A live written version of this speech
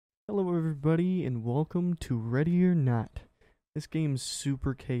Hello everybody and welcome to Ready or Not. This game's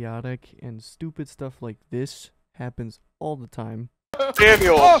super chaotic and stupid stuff like this happens all the time.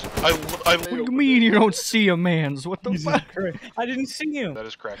 Daniel! What do you mean you don't see a man's? What the fuck? I didn't see him. That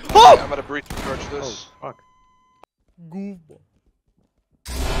is correct. Oh! I'm gonna breach charge this. Oh, fuck. Goofball.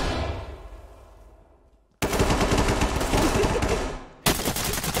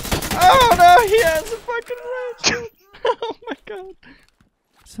 Oh no, he has a fucking wrench! Oh my god.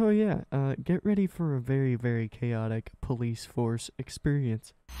 So yeah, get ready for a very, very chaotic police force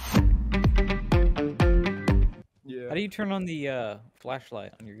experience. Yeah. How do you turn on the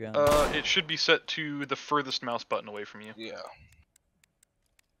flashlight on your gun? It should be set to the furthest mouse button away from you. Yeah.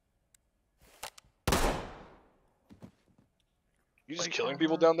 You just killing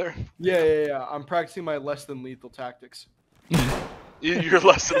people down there? Yeah. I'm practicing my less than lethal tactics. You're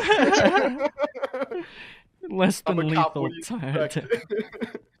less than Less than I'm a cop, lethal what do you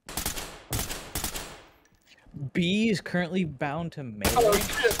expect? B is currently bound to melee. Oh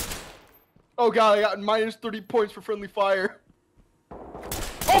shit! Oh god, I got minus 30 points for friendly fire.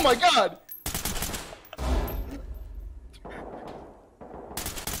 Oh my god!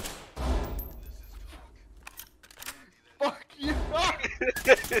 Fuck you!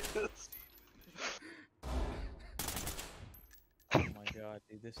 Oh my god,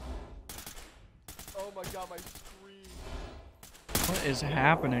 dude, this. Oh my god, my screen. What is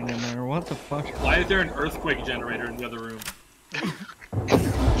happening in there? What the fuck? Why is there an earthquake generator in the other room?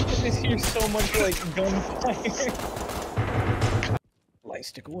 I just hear so much like gunfire. Light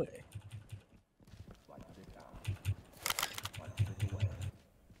stick away.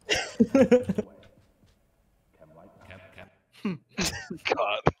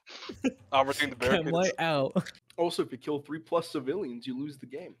 God. I'm returning the Cam barricades. light out. Also, if you kill 3+ civilians, you lose the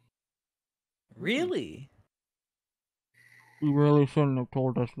game. Really? You really shouldn't have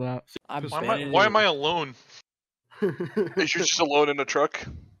told us that. I'm Why am I alone? You're just alone in a truck.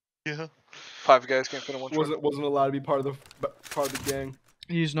 Yeah. 5 guys can't fit in one truck. wasn't allowed to be part of the gang.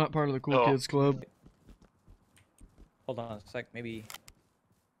 He's not part of the Cool Oh. Kids Club. Hold on a sec, maybe.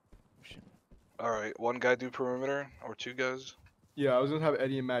 Alright, 1 guy do perimeter, or 2 guys. Yeah, I was gonna have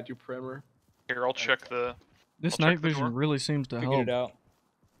Eddie and Matt do primer. Here, I'll check the. This I'll night check the vision door. really seems to Figured help.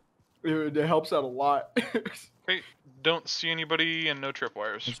 it out. It helps out a lot. Hey, don't see anybody and no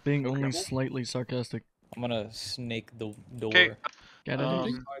tripwires. It's being Okay. only slightly sarcastic. I'm gonna snake the door. Okay. Get it?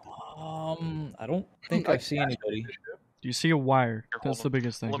 I don't think I see anybody. Do you see a wire? Here, That's hold the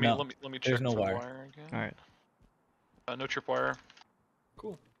biggest thing. Let me No, let me check there's no for the wire. wire again. All right. No tripwire.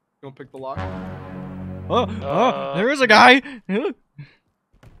 Cool. You wanna pick the lock? Oh, there is a guy.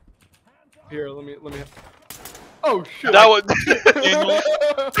 Here, let me. Oh shit! That was Daniel.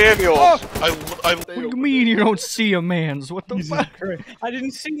 Daniel! What do you mean you don't see a man's? What the fuck? I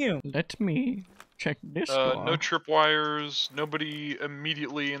didn't see him. Let me check this door. No tripwires. Nobody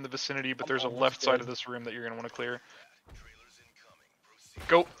immediately in the vicinity, but there's a left side of this room that you're gonna want to clear.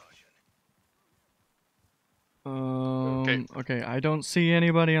 Go. Okay, I don't see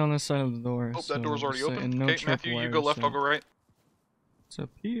anybody on this side of the door. Oh, that door's already so- open. and no Okay, Matthew, you go tripwires, left. so I'll go right. It's up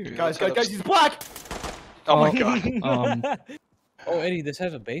here. Guys, he's black! Oh my god. Oh, Eddie, this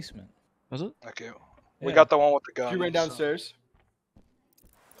has a basement. Was it? Okay. We Yeah. got the one with the gun. She ran so- downstairs.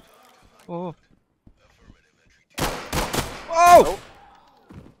 Oh. Oh!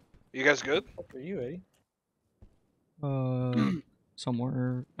 You guys good? What for you, Eddie?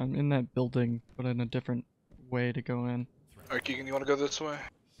 Somewhere. I'm in that building, but in a different way to go in. Alright, Keegan, you wanna go this way?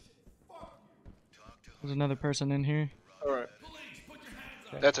 There's another person in here. Alright,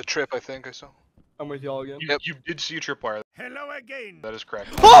 That's a trip, I think, I saw. I'm with y'all again. You, you did see a tripwire. Hello again. That is correct.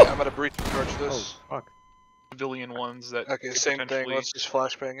 I'm gonna breach charge this. fuck. Civilian ones that. Okay, could same thing, potentially- let's just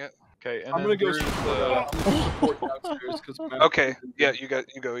flashbang it. Okay, and I'm then gonna go there's support downstairs because Okay, yeah, you go.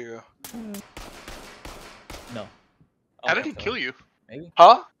 No. How did he kill you? Maybe.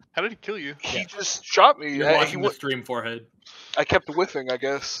 Huh? How did he kill you? He just shot me. You're watching the stream forehead. I kept whiffing, I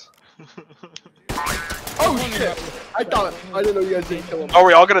guess. Oh shit! I didn't know you guys didn't kill him. Are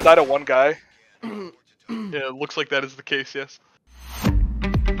we all gonna die to 1 guy? Yeah, it looks like that is the case. Yes.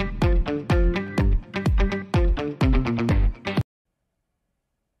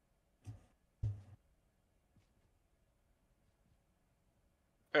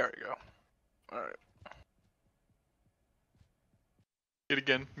 There we go. Alright. Yet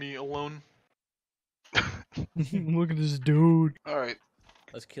again, me alone. Look at this dude. Alright.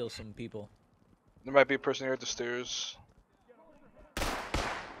 Let's kill some people. There might be a person here at the stairs.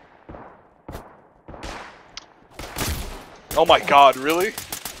 Oh my god, really?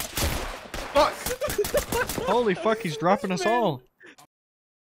 Fuck! Holy fuck, he's dropping us all.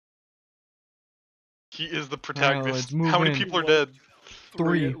 He is the protagonist. let's move How many in. people are dead?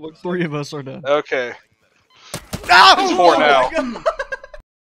 Three. it looks Three of us are dead. Okay. It's 4 now.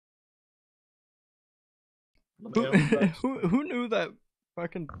 Who knew that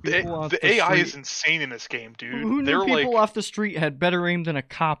fucking people off The the AI street, is insane in this game, dude. who knew They're people like, off the street had better aim than a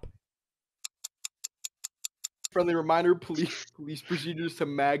cop? Friendly reminder: police procedures to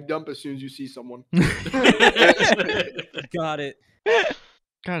mag dump as soon as you see someone. Got it.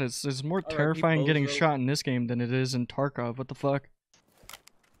 God, it's more R.I.P. terrifying getting Bozo. shot in this game than it is in Tarkov. What the fuck?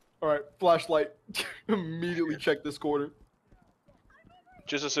 All right, flashlight. Immediately check this corner.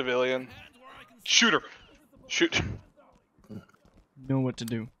 Just a civilian. shooter. Shoot. Know what to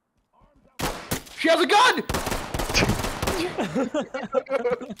do. She has a gun.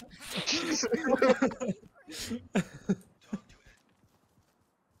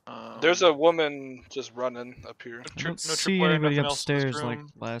 There's a woman just running up here. I don't no see tripwire, anybody nothing else in this upstairs like room.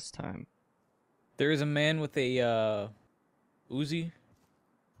 last time. There is a man with a Uzi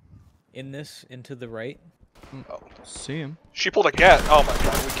into the right. See him. She pulled a gat. Oh my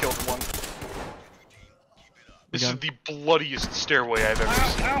god, we killed one. This Yeah. is the bloodiest stairway I've ever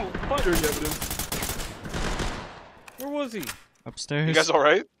seen. Ow! Fuck! Dirty evidence. Where was he? Upstairs. You guys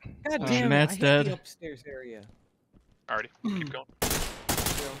alright? God damn Matt's it! I hate dead. the upstairs area. Alrighty, keep going.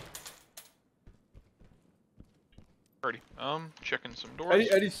 Alrighty, checking some doors.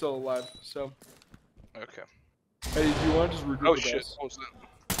 Eddie's still alive, so Okay. Eddie, do you want to just regroup Oh with shit, us? what was that?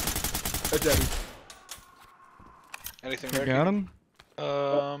 That's Eddie. Anything I there? got him.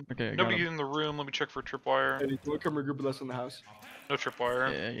 Okay, I got nobody him. in the room. Let me check for tripwire. Eddie, do you want to come regroup with us in the house? No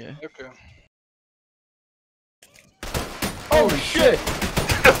tripwire. Yeah. Okay. Oh shit!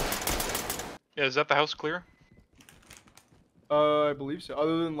 Yeah, is that the house clear? I believe so.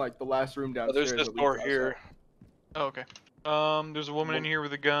 Other than like the last room Oh, downstairs. there's this at least door outside. here. Oh, okay. There's a woman in here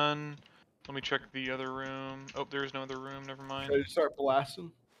with a gun. Let me check the other room. Oh, there's no other room. Never mind. Ready to start blasting?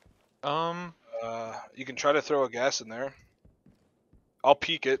 You can try to throw a gas in there. I'll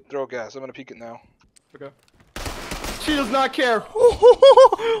peek it. Throw a gas. I'm gonna peek it now. Okay. She does not care.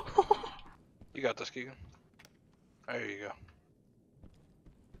 You got this, Keegan. There you go.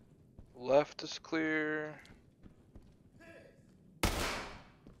 Left is clear.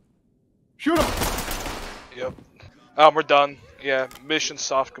 Shoot him! Yep. We're done. Yeah, mission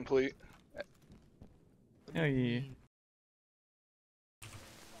soft complete. Oh yeah.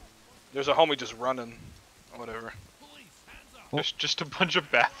 There's a homie just running. Whatever. There's just a bunch of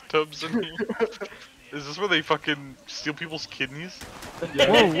bathtubs in here. Is this where they fucking steal people's kidneys?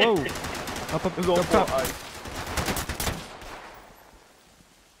 Whoa. Up There's also top. ice.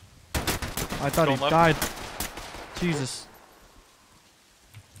 I thought Going he left. died. Jesus.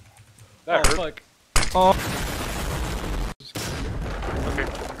 That hurt. Fuck! Oh. Okay.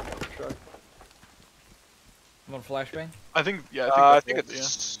 I'm on flashbang. I think, yeah, I that's think both,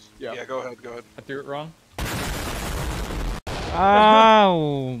 it's. Yeah. Yeah, go ahead. I threw it wrong.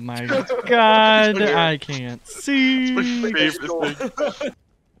 Oh my god, Okay. I can't see. My favorite thing.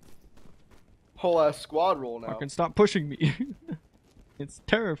 Whole ass squad roll now. Fucking stop pushing me. It's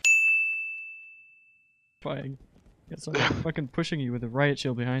terrifying. It's like fucking pushing you with a riot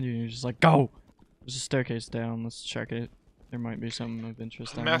shield behind you and you're just like, go! There's a staircase down, let's check it. There might be something of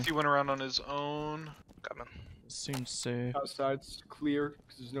interest down Matthew went around on his own. Coming. there. Seems safe. Outside's clear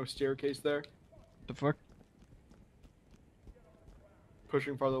because there's no staircase there. The fuck?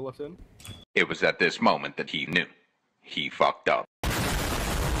 Pushing farther left in. It was at this moment that he knew. He fucked up.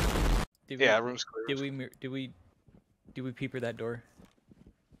 Did Yeah, we, room's clear. did we peeper that door?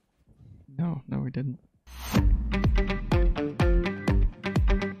 No, we didn't.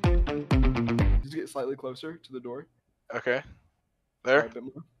 Just get slightly closer to the door. Okay. Alright, There.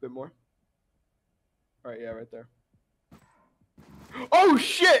 a bit more. Alright, yeah, right there. Oh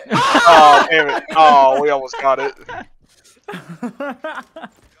shit! Oh damn it! Oh, we almost got it.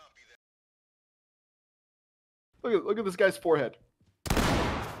 Look at this guy's forehead.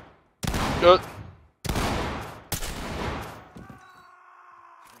 Good.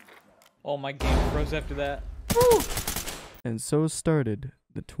 Oh, my game froze after that. And so started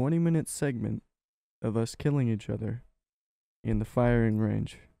the 20-minute segment of us killing each other in the firing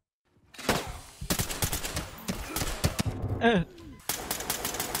range.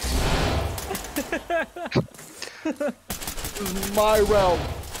 This is my realm.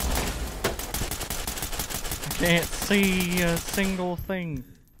 I can't see a single thing.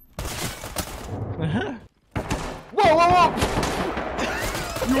 Whoa, whoa, whoa!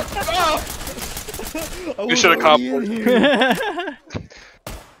 You, ah! You should have accomplished.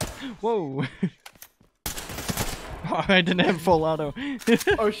 Whoa. Oh, I didn't have full auto.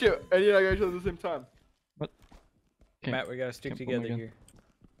 Oh shit, Eddie and I got each other at the same time. Okay. Matt, we gotta stick Can't pull my together gun. here.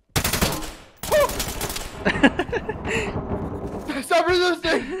 Stop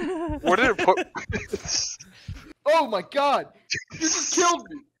resisting! Where did it put? Oh my god! You just killed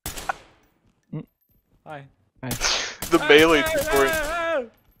me! Hi. The melee for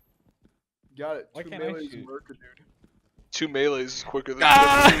it. Got it. Why Two can't I melees shoot? Merca, dude. 2 melees is quicker than.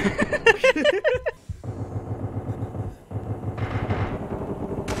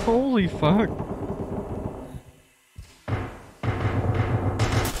 Holy fuck.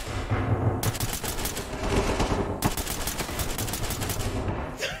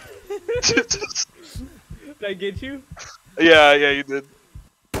 Did I get you? Yeah, you did.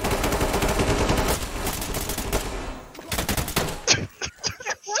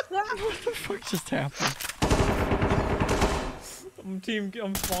 What the fuck just happened?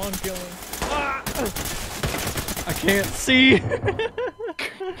 I'm spawn killing. I can't see.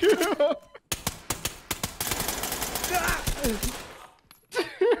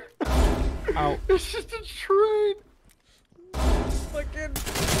 Ow. It's just a train! Fucking.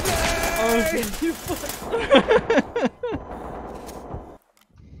 Oh,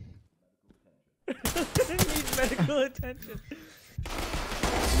 Need medical attention.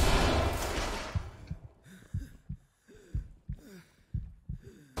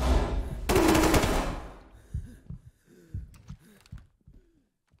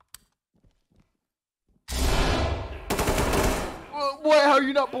 What? How are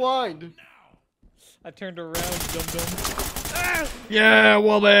you not blind? I turned around, dum dum. yeah,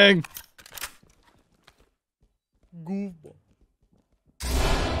 wallbang. Goofball.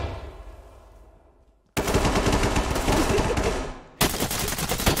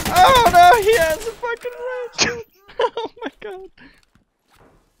 Oh no, he has a fucking wrench. Oh my god.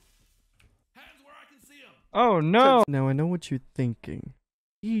 Oh no. Now I know what you're thinking.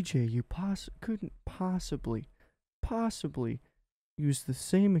 EJ, you couldn't possibly use the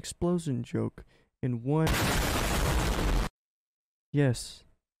same explosion joke in one. Yes,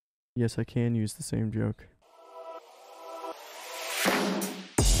 I can use the same joke.